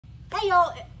Hey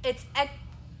y'all, it's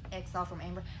Exile from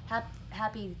Amber.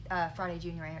 Happy Friday,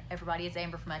 Junior, everybody. It's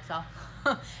Amber from Exile.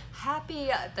 Happy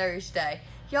Thursday.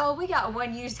 Y'all, we got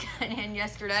one used gun in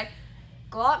yesterday.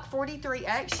 Glock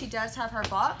 43X, she does have her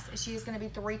box. She is going to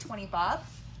be $325.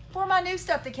 For my new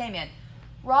stuff that came in,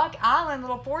 Rock Island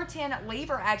little 410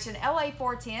 lever action, LA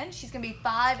 410. She's going to be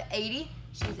 $580.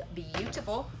 She's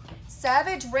beautiful.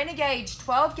 Savage Renegade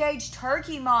 12 gauge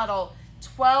turkey model,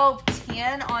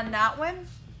 $1210 on that one.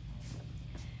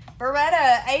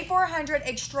 Beretta A400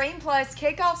 Extreme Plus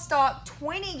kickoff stock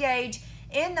 20 gauge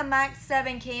in the Max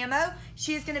 7 camo.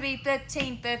 She's going to be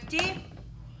 $1550.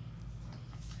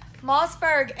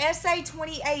 Mossberg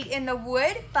SA28 in the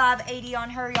wood, $580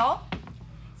 on her, y'all.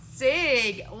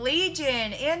 Sig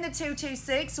Legion in the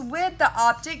 226 with the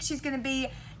optic. She's going to be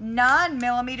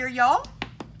 9mm, y'all.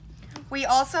 We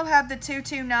also have the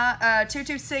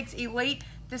 226 Elite.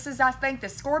 This is, I think, the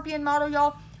Scorpion model,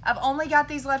 y'all. I've only got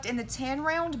these left in the 10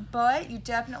 round, but you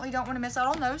definitely don't want to miss out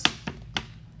on those.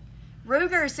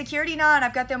 Ruger Security 9,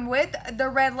 I've got them with the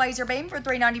red laser beam for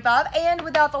 $395 and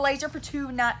without the laser for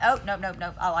 $290. Oh,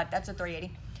 no, I like that's a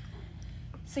 $380.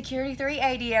 Security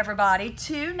 380, everybody,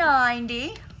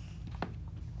 $290.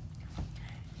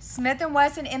 Smith &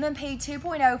 Wesson M&P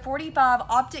 2.0 45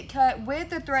 optic cut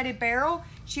with the threaded barrel.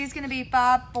 She's going to be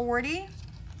 $540.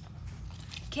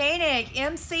 Koenig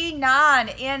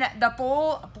MC9 in the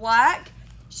full black.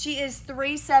 She is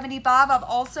 $375. I've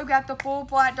also got the full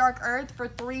black dark earth for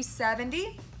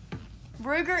 $370.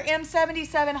 Ruger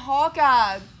M77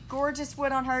 Hawkeye. Gorgeous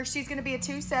wood on her. She's going to be a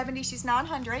 $270. She's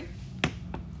 $900.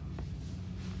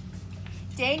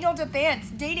 Daniel Defense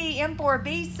DD M4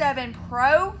 B7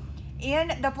 Pro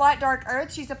in the black dark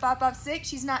earth. She's a $556.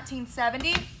 She's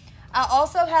 $1970. I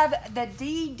also have the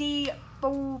DD5B4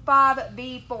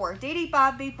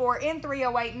 DD5B4 in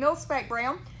 308 mil spec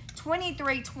brown,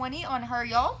 $2320 on her,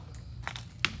 y'all.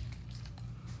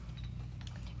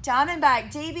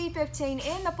 Diamondback DB15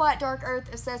 in the flat dark earth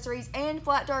accessories and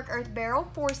flat dark earth barrel,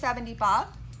 $475.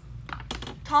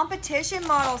 Competition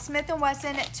model Smith &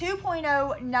 Wesson 2.0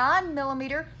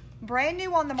 9mm, brand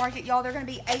new on the market, y'all. They're going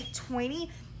to be $820.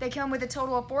 They come with a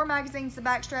total of 4 magazines, the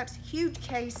back straps, huge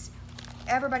case.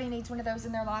 Everybody needs one of those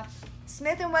in their life.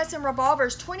 Smith & Wesson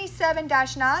revolvers 27-9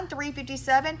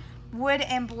 $357 wood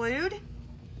and blued.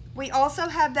 We also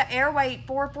have the Airweight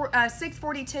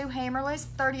 642 hammerless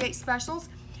 38 specials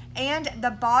and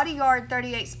the Bodyguard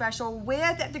 38 special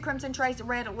with the Crimson Trace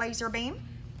red laser beam.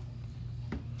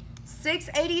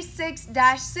 686-6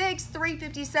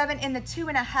 $357 in the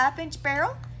 2.5-inch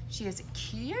barrel. She is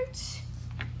cute.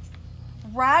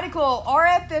 Radical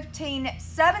RF15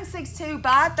 762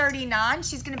 by 39.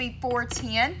 She's going to be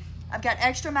 $410. I've got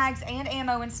extra mags and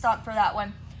ammo in stock for that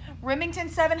one. Remington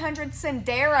 700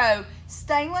 Sendero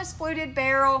stainless fluted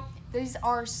barrel. These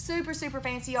are super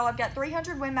fancy, y'all. I've got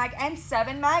 300 Win Mag and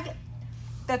 7 mag.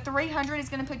 The 300 is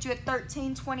going to put you at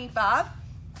 $1325.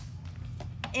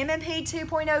 M&P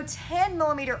 2.0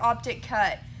 10mm optic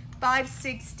cut,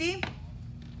 $560.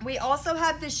 We also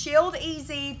have the Shield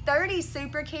EZ 30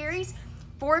 Super Carries,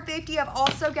 $450. I've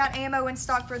also got ammo in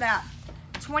stock for that.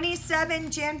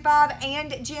 27 Gen 5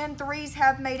 and Gen 3s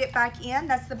have made it back in.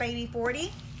 That's the baby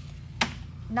 40.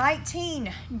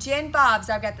 19 Gen 5s.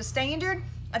 I've got the standard,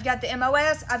 I've got the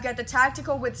MOS, I've got the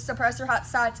tactical with suppressor hot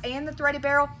sights and the threaded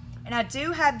barrel, and I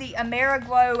do have the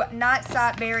Ameriglow night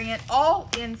sight variant all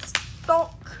in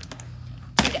stock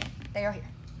today. They are here.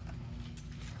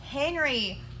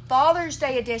 Henry Father's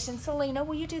Day edition. Selena,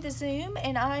 will you do the zoom?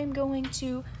 And I'm going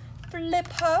to flip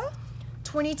her.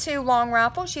 22 long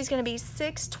rifle. She's going to be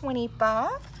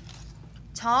 $625.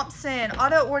 Thompson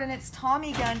Auto Ordnance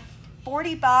Tommy gun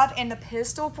 45 in the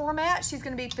pistol format. She's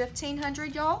going to be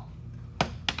 $1,500, y'all.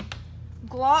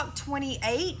 Glock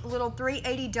 28 little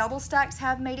 380 double stacks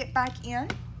have made it back in.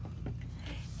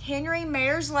 Henry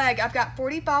Mare's Leg. I've got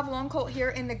 45 long Colt here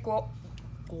in the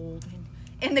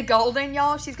golden,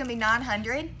 y'all. She's going to be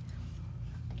 $900.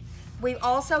 We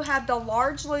also have the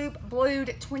large loop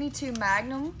blued 22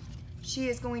 Magnum. She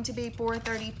is going to be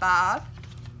 $435.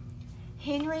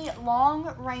 Henry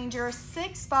Long Ranger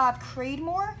 6.5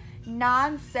 Creedmoor,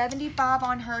 $975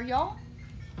 on her, y'all.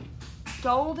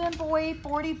 Golden Boy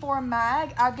 44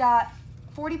 mag. I've got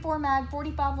 44 mag,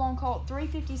 45 long Colt,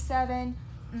 $357.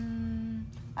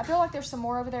 I feel like there's some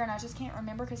more over there and I just can't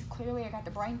remember because clearly I got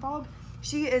the brain fog.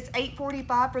 She is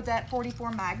 $845 for that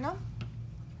 44 Magnum.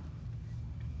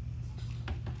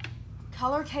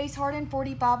 Color case hardened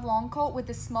 45 long Colt with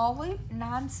the small loop,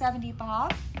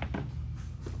 $975.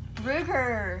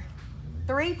 Ruger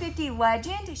 350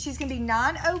 Legend. She's going to be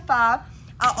 $905.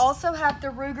 I also have the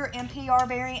Ruger MPR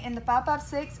variant in the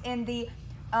 5.56 and the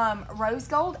Rose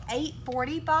Gold,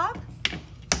 $8.45.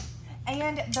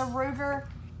 And the Ruger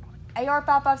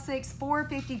AR-556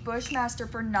 450 Bushmaster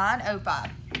for $9.05.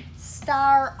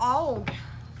 Star Og.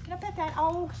 Can I put that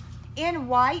Og? In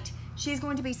white, she's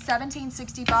going to be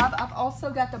 $17.65. I've also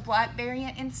got the black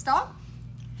variant in stock.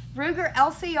 Ruger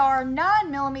LCR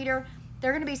 9mm.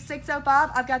 They're going to be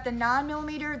 $6.05. I've got the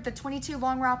 9mm, the 22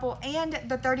 long rifle, and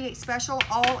the 38 special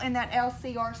all in that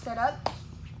LCR setup.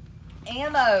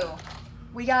 Ammo.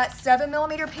 We got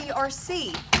 7mm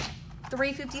PRC,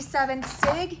 357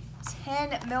 SIG,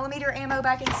 10mm ammo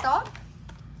back in stock,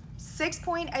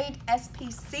 6.8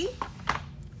 SPC,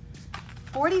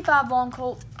 45 long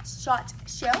Colt shot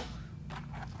shell,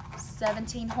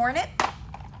 17 Hornet,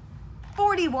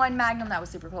 41 Magnum. That was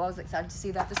super cool. I was excited to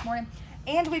see that this morning.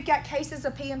 And we've got cases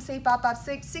of PMC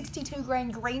 556 62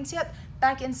 grain green tip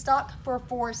back in stock for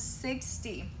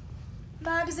 $460.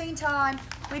 Magazine time.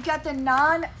 We've got the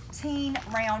 19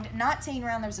 round,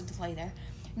 there's a delay there.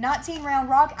 19 round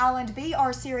Rock Island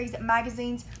BR series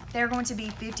magazines. They're going to be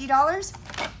 $50.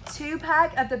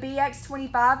 2-pack of the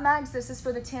BX25 mags. This is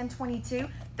for the 1022.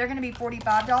 They're going to be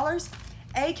 $45.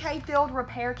 AK Field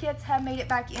repair kits have made it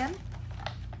back in.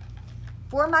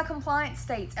 For my compliance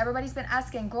states, everybody's been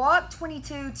asking, Glock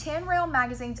 22 10 round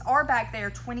magazines are back there,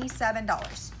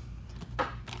 $27.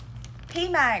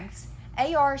 PMags,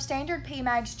 AR standard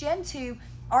PMags Gen 2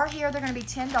 are here. They're going to be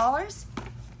 $10.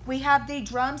 We have the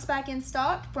drums back in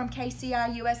stock from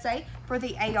KCI USA for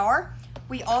the AR.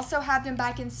 We also have them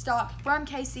back in stock from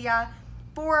KCI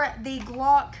for the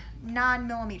Glock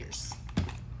 9mm.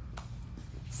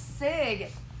 SIG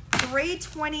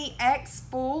 320X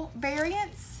full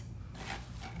variants.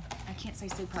 I can't say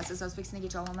SIG prices. I was fixing to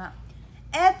get y'all on that.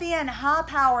 FN high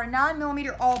power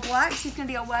 9mm all black. She's going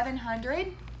to be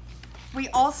 $1,100. We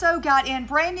also got in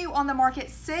brand new on the market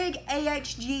SIG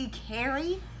AXG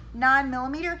Carry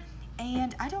 9mm.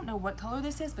 And I don't know what color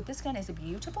this is, but this gun is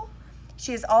beautiful.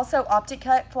 She is also optic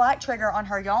cut flat trigger on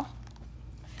her, y'all.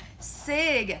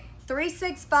 SIG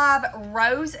 365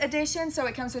 Rose Edition. So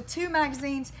it comes with 2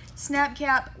 magazines, snap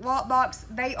cap, lockbox.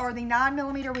 They are the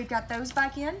 9mm. We've got those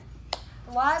back in.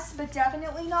 Last but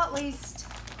definitely not least,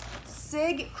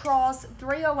 SIG Cross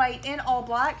 308 in all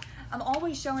black. I'm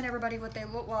always showing everybody what they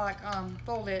look like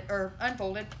folded or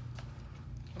unfolded.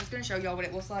 I was going to show y'all what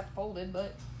it looks like folded,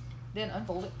 but then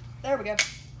unfold it. There we go.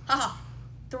 Haha.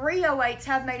 308s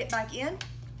have made it back in.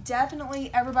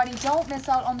 Definitely, everybody, don't miss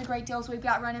out on the great deals we've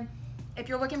got running. If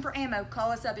you're looking for ammo,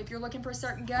 call us up. If you're looking for a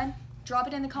certain gun, drop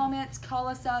it in the comments. Call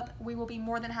us up. We will be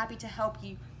more than happy to help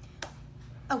you.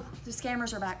 Oh, the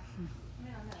scammers are back.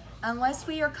 Unless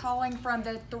we are calling from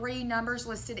the 3 numbers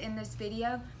listed in this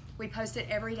video, we post it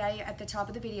every day at the top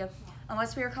of the video.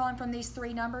 Unless we are calling from these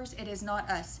 3 numbers, it is not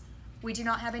us. We do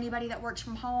not have anybody that works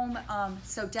from home,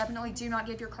 so definitely do not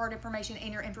give your card information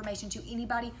and your information to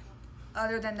anybody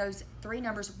other than those 3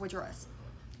 numbers, which are us.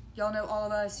 Y'all know all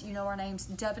of us. You know our names.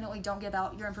 Definitely don't give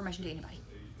out your information to anybody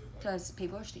because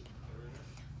people are stupid.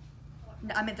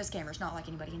 I meant the scammers, not like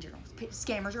anybody in general.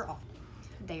 Scammers are awful.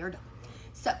 They are dumb.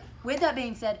 So, with that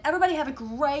being said, everybody have a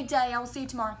great day. I will see you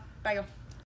tomorrow. Bye, y'all.